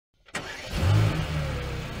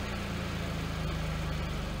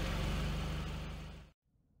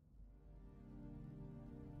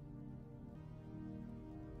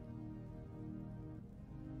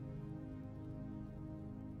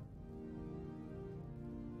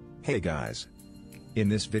Hey guys! In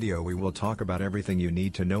this video we will talk about everything you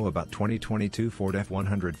need to know about 2022 Ford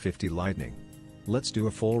F-150 Lightning. Let's do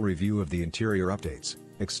a full review of the interior updates,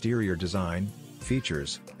 exterior design,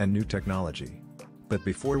 features, and new technology. But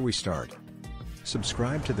before we start,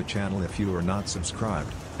 subscribe to the channel if you are not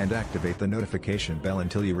subscribed, and activate the notification bell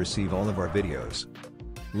until you receive all of our videos.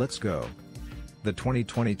 Let's go! The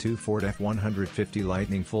 2022 Ford F-150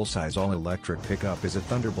 Lightning full-size all-electric pickup is a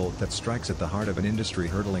thunderbolt that strikes at the heart of an industry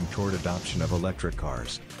hurtling toward adoption of electric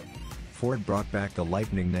cars. Ford brought back the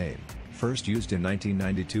Lightning name, first used in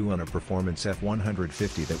 1992 on a performance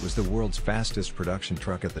F-150 that was the world's fastest production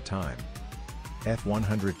truck at the time.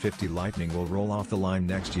 F-150 Lightning will roll off the line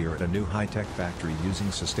next year at a new high-tech factory using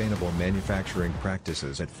sustainable manufacturing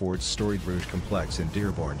practices at Ford's Storied Rouge complex in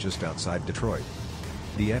Dearborn just outside Detroit.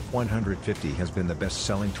 The F-150 has been the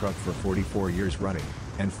best-selling truck for 44 years running,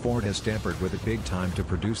 and Ford has tampered with it big time to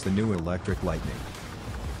produce the new electric Lightning.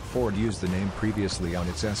 Ford used the name previously on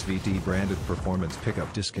its SVT-branded performance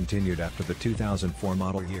pickup discontinued after the 2004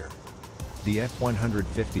 model year. The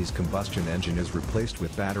F-150's combustion engine is replaced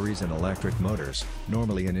with batteries and electric motors,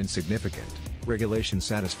 normally an insignificant,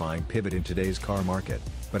 regulation-satisfying pivot in today's car market,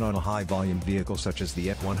 but on a high-volume vehicle such as the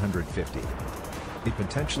F-150. It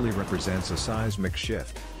potentially represents a seismic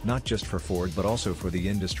shift, not just for Ford but also for the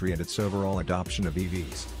industry and its overall adoption of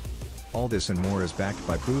EVs. All this and more is backed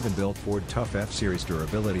by proven-built Ford Tough F-Series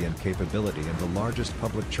durability and capability and the largest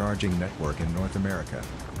public charging network in North America.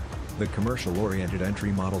 The commercial-oriented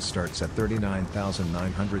entry model starts at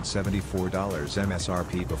 $39,974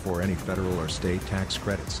 MSRP before any federal or state tax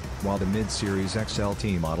credits, while the mid-series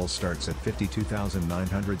XLT model starts at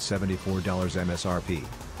 $52,974 MSRP,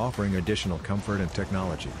 offering additional comfort and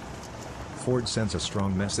technology. Ford sends a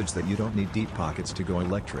strong message that you don't need deep pockets to go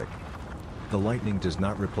electric. The Lightning does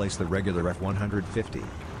not replace the regular F-150.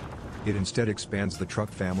 It instead expands the truck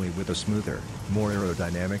family with a smoother, more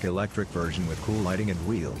aerodynamic electric version with cool lighting and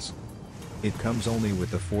wheels. It comes only with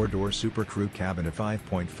the 4-door Super Crew cab and a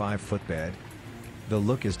 5.5-foot bed. The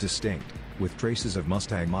look is distinct, with traces of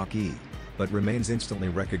Mustang Mach-E, but remains instantly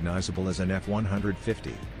recognizable as an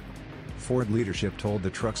F-150. Ford leadership told the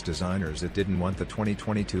truck's designers it didn't want the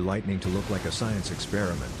 2022 Lightning to look like a science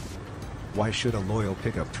experiment. Why should a loyal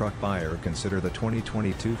pickup truck buyer consider the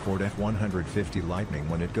 2022 Ford F-150 Lightning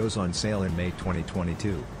when it goes on sale in May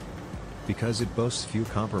 2022? Because it boasts few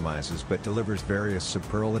compromises but delivers various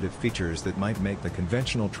superlative features that might make the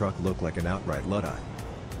conventional truck look like an outright Luddite.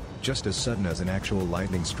 Just as sudden as an actual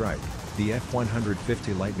lightning strike, the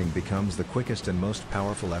F-150 Lightning becomes the quickest and most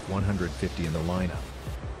powerful F-150 in the lineup.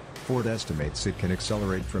 Ford estimates it can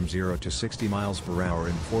accelerate from 0 to 60 miles per hour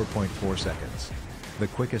in 4.4 seconds. The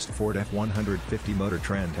quickest Ford F-150 Motor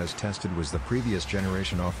Trend has tested was the previous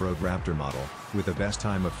generation off-road Raptor model, with a best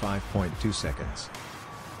time of 5.2 seconds.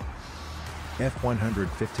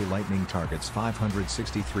 F-150 Lightning targets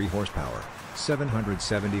 563 horsepower,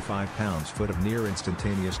 775 pounds-foot of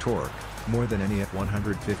near-instantaneous torque, more than any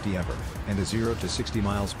F-150 ever, and a 0 to 60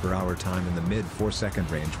 miles per hour time in the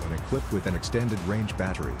mid-4-second range when equipped with an extended range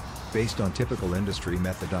battery, based on typical industry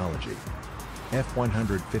methodology.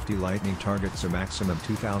 F-150 Lightning targets a maximum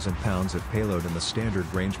 2,000 pounds of payload in the standard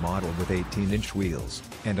range model with 18-inch wheels,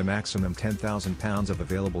 and a maximum 10,000 pounds of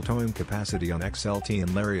available towing capacity on XLT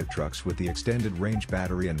and Lariat trucks with the extended range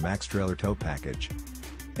battery and max trailer tow package.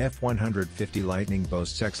 F-150 Lightning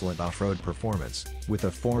boasts excellent off-road performance, with a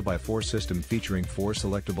 4x4 system featuring 4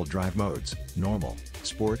 selectable drive modes: normal,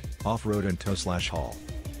 sport, off-road and tow/haul.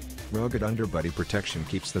 Rugged underbody protection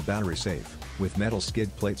keeps the battery safe, with metal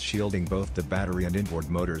skid plates shielding both the battery and inboard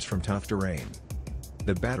motors from tough terrain.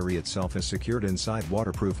 The battery itself is secured inside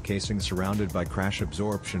waterproof casing surrounded by crash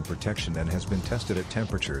absorption protection and has been tested at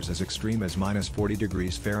temperatures as extreme as -40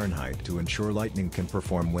 degrees Fahrenheit to ensure Lightning can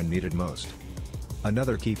perform when needed most.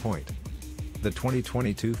 Another key point: the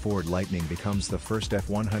 2022 Ford Lightning becomes the first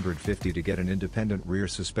F-150 to get an independent rear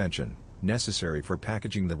suspension, necessary for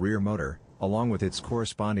packaging the rear motor, along with its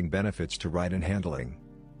corresponding benefits to ride and handling.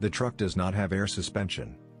 The truck does not have air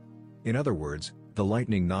suspension. In other words, the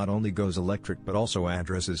Lightning not only goes electric but also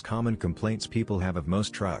addresses common complaints people have of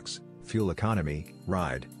most trucks: fuel economy,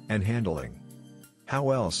 ride, and handling. How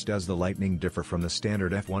else does the Lightning differ from the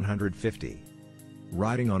standard F-150?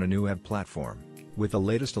 Riding on a new EV platform, with the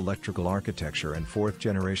latest electrical architecture and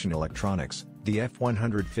 4th-generation electronics, the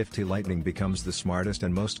F-150 Lightning becomes the smartest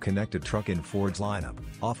and most connected truck in Ford's lineup,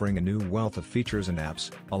 offering a new wealth of features and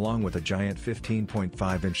apps, along with a giant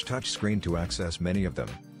 15.5-inch touchscreen to access many of them.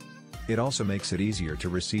 It also makes it easier to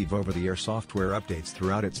receive over-the-air software updates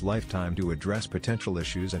throughout its lifetime to address potential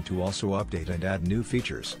issues and to also update and add new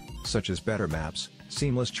features, such as better maps,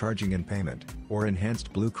 seamless charging and payment, or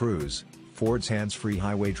enhanced Blue Cruise, Ford's hands-free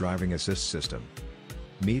highway driving assist system.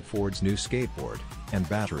 Meet Ford's new skateboard and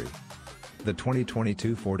battery. The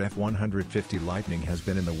 2022 Ford F-150 Lightning has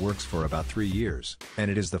been in the works for about 3 years, and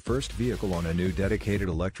it is the first vehicle on a new dedicated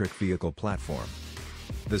electric vehicle platform.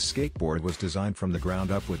 The skateboard was designed from the ground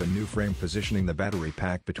up with a new frame positioning the battery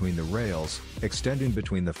pack between the rails, extending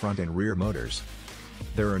between the front and rear motors.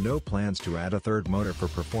 There are no plans to add a third motor for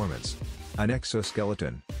performance. An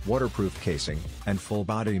exoskeleton, waterproof casing, and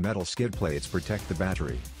full-body metal skid plates protect the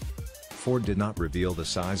battery. Ford did not reveal the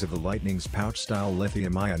size of the Lightning's pouch-style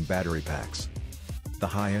lithium-ion battery packs. The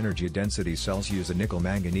high-energy density cells use a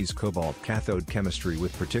nickel-manganese-cobalt cathode chemistry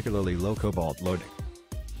with particularly low cobalt loading.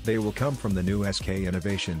 They will come from the new SK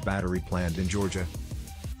Innovation battery plant in Georgia.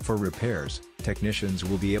 For repairs, technicians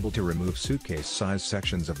will be able to remove suitcase-sized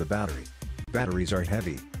sections of the battery. Batteries are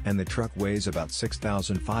heavy, and the truck weighs about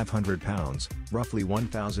 6,500 pounds, roughly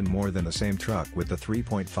 1,000 more than the same truck with the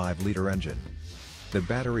 3.5-liter engine. The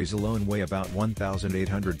batteries alone weigh about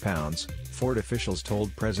 1,800 pounds, Ford officials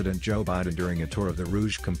told President Joe Biden during a tour of the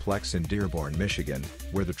Rouge complex in Dearborn, Michigan,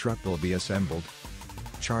 where the truck will be assembled.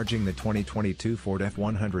 Charging the 2022 Ford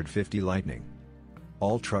F-150 Lightning.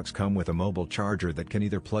 All trucks come with a mobile charger that can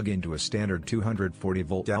either plug into a standard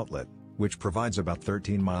 240-volt outlet, which provides about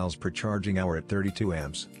 13 miles per charging hour at 32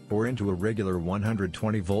 amps, or into a regular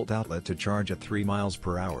 120-volt outlet to charge at 3 miles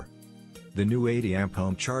per hour. The new 80-amp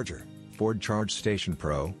home charger, Ford Charge Station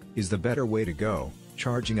Pro, is the better way to go,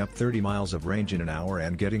 charging up 30 miles of range in an hour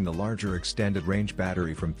and getting the larger extended range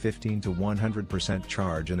battery from 15 to 100%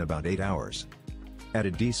 charge in about 8 hours. At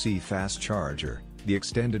a DC fast charger, the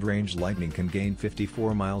extended range Lightning can gain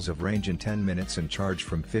 54 miles of range in 10 minutes and charge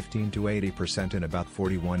from 15 to 80% in about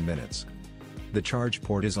 41 minutes. The charge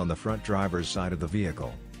port is on the front driver's side of the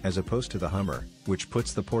vehicle, as opposed to the Hummer, which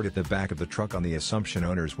puts the port at the back of the truck on the assumption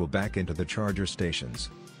owners will back into the charger stations.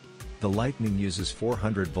 The Lightning uses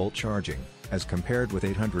 400-volt charging, as compared with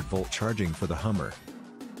 800-volt charging for the Hummer.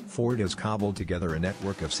 Ford has cobbled together a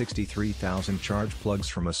network of 63,000 charge plugs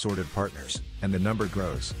from assorted partners, and the number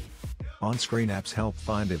grows. On-screen apps help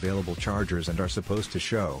find available chargers and are supposed to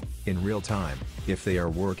show, in real time, if they are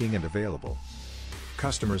working and available.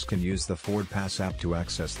 Customers can use the Ford Pass app to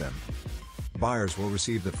access them. Buyers will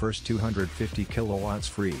receive the first 250 kilowatts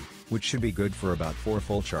free, which should be good for about 4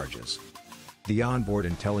 full charges. The onboard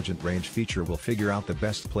intelligent range feature will figure out the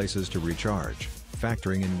best places to recharge,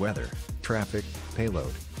 factoring in weather, traffic,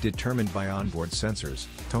 payload, determined by onboard sensors,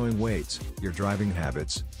 towing weights, your driving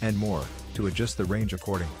habits, and more, to adjust the range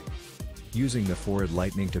accordingly. Using the Ford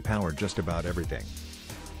Lightning to power just about everything.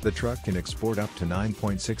 The truck can export up to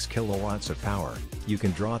 9.6 kilowatts of power. You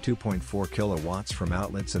can draw 2.4 kilowatts from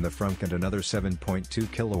outlets in the front and another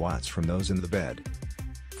 7.2 kilowatts from those in the bed.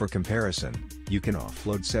 For comparison, you can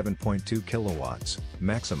offload 7.2 kilowatts,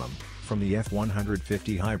 maximum, from the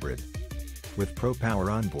F-150 hybrid. With Pro Power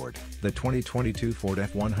onboard, the 2022 Ford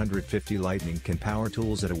F-150 Lightning can power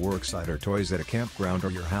tools at a worksite or toys at a campground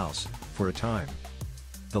or your house, for a time.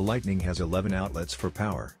 The Lightning has 11 outlets for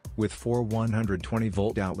power, with 4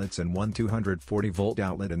 120-volt outlets and 1 240-volt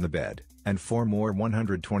outlet in the bed, and 4 more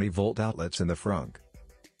 120-volt outlets in the front.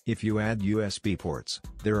 If you add USB ports,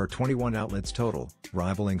 there are 21 outlets total,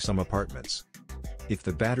 rivaling some apartments. If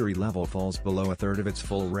the battery level falls below a third of its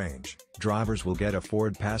full range, drivers will get a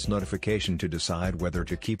Ford Pass notification to decide whether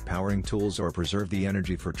to keep powering tools or preserve the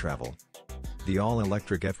energy for travel. The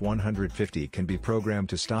all-electric F-150 can be programmed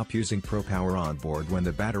to stop using Pro Power onboard when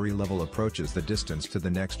the battery level approaches the distance to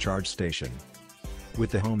the next charge station.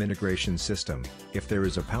 With the home integration system, if there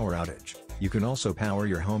is a power outage, you can also power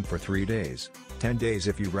your home for 3 days, 10 days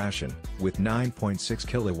if you ration, with 9.6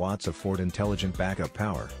 kilowatts of Ford Intelligent Backup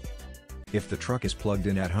power. If the truck is plugged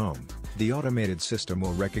in at home, the automated system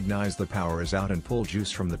will recognize the power is out and pull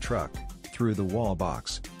juice from the truck, through the wall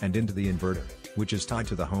box, and into the inverter, which is tied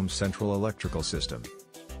to the home's central electrical system.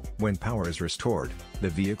 When power is restored, the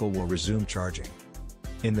vehicle will resume charging.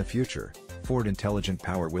 In the future, Ford Intelligent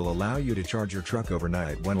Power will allow you to charge your truck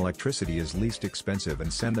overnight when electricity is least expensive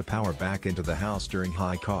and send the power back into the house during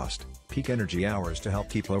high-cost, peak energy hours to help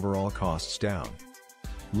keep overall costs down.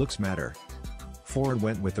 Looks matter. Ford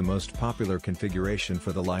went with the most popular configuration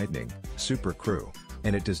for the Lightning, Super Crew,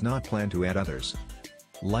 and it does not plan to add others.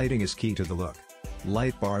 Lighting is key to the look.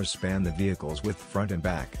 Light bars span the vehicle's width front and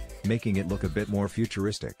back, making it look a bit more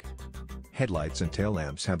futuristic. Headlights and tail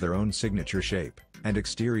lamps have their own signature shape, and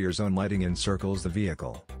exterior zone lighting encircles the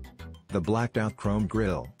vehicle. The blacked-out chrome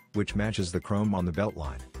grille, which matches the chrome on the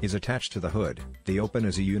beltline, is attached to the hood. They open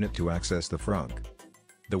as a unit to access the frunk.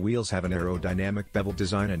 The wheels have an aerodynamic bevel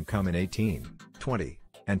design and come in 18, 20,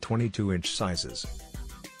 and 22-inch sizes.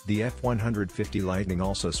 The F-150 Lightning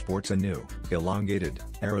also sports a new, elongated,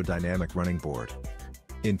 aerodynamic running board.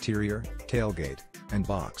 Interior, tailgate, and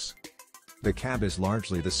box. The cab is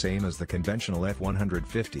largely the same as the conventional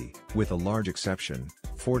F-150, with a large exception.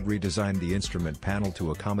 Ford redesigned the instrument panel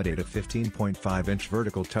to accommodate a 15.5-inch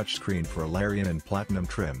vertical touchscreen for Alarion and Platinum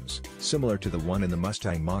trims, similar to the one in the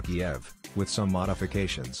Mustang Mach-E-EV, with some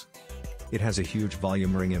modifications. It has a huge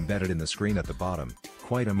volume ring embedded in the screen at the bottom,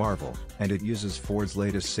 quite a marvel, and it uses Ford's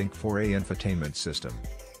latest Sync 4A infotainment system.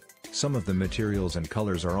 Some of the materials and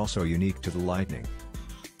colors are also unique to the Lightning.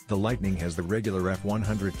 The Lightning has the regular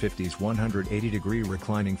F-150's 180-degree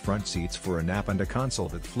reclining front seats for a nap and a console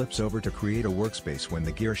that flips over to create a workspace when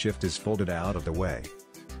the gear shift is folded out of the way.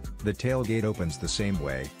 The tailgate opens the same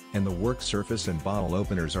way, and the work surface and bottle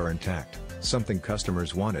openers are intact, something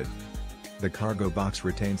customers wanted. The cargo box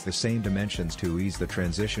retains the same dimensions to ease the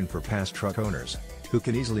transition for past truck owners, who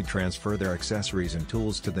can easily transfer their accessories and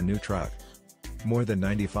tools to the new truck. More than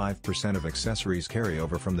 95% of accessories carry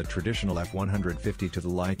over from the traditional F-150 to the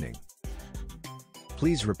Lightning.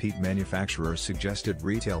 Please repeat manufacturer's suggested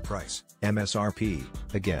retail price, MSRP,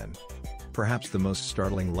 again. Perhaps the most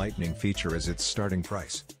startling Lightning feature is its starting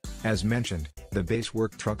price. As mentioned, the base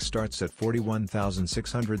work truck starts at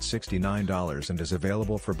 $41,669 and is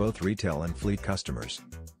available for both retail and fleet customers.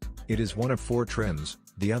 It is one of 4 trims.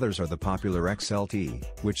 The others are the popular XLT,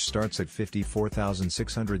 which starts at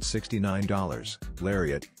 $54,669,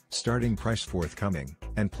 Lariat, starting price forthcoming,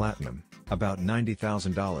 and Platinum, about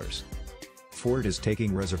 $90,000. Ford is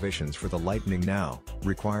taking reservations for the Lightning now,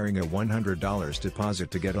 requiring a $100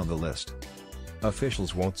 deposit to get on the list.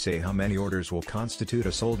 Officials won't say how many orders will constitute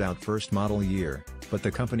a sold-out first model year, but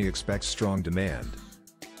the company expects strong demand.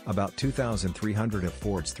 About 2,300 of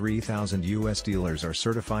Ford's 3,000 U.S. dealers are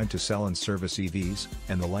certified to sell and service EVs,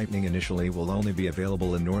 and the Lightning initially will only be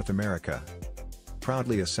available in North America.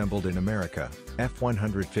 Proudly assembled in America,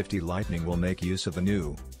 F-150 Lightning will make use of the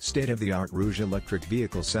new, state-of-the-art Rouge Electric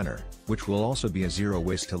Vehicle Center, which will also be a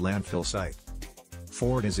zero-waste-to-landfill site.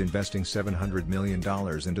 Ford is investing $700 million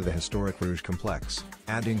into the historic Rouge complex,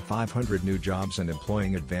 adding 500 new jobs and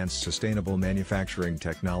employing advanced sustainable manufacturing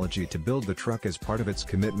technology to build the truck as part of its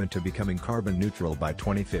commitment to becoming carbon neutral by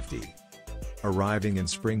 2050. Arriving in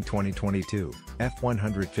spring 2022,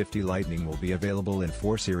 F-150 Lightning will be available in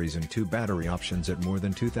 4 series and 2 battery options at more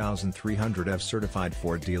than 2,300 F-certified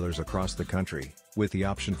Ford dealers across the country, with the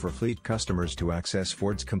option for fleet customers to access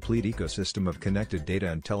Ford's complete ecosystem of connected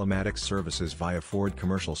data and telematics services via Ford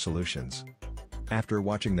Commercial Solutions. After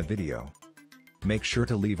watching the video, make sure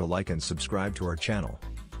to leave a like and subscribe to our channel.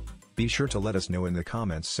 Be sure to let us know in the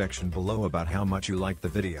comments section below about how much you liked the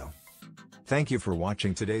video. Thank you for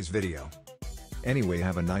watching today's video. Anyway,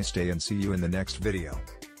 have a nice day and see you in the next video.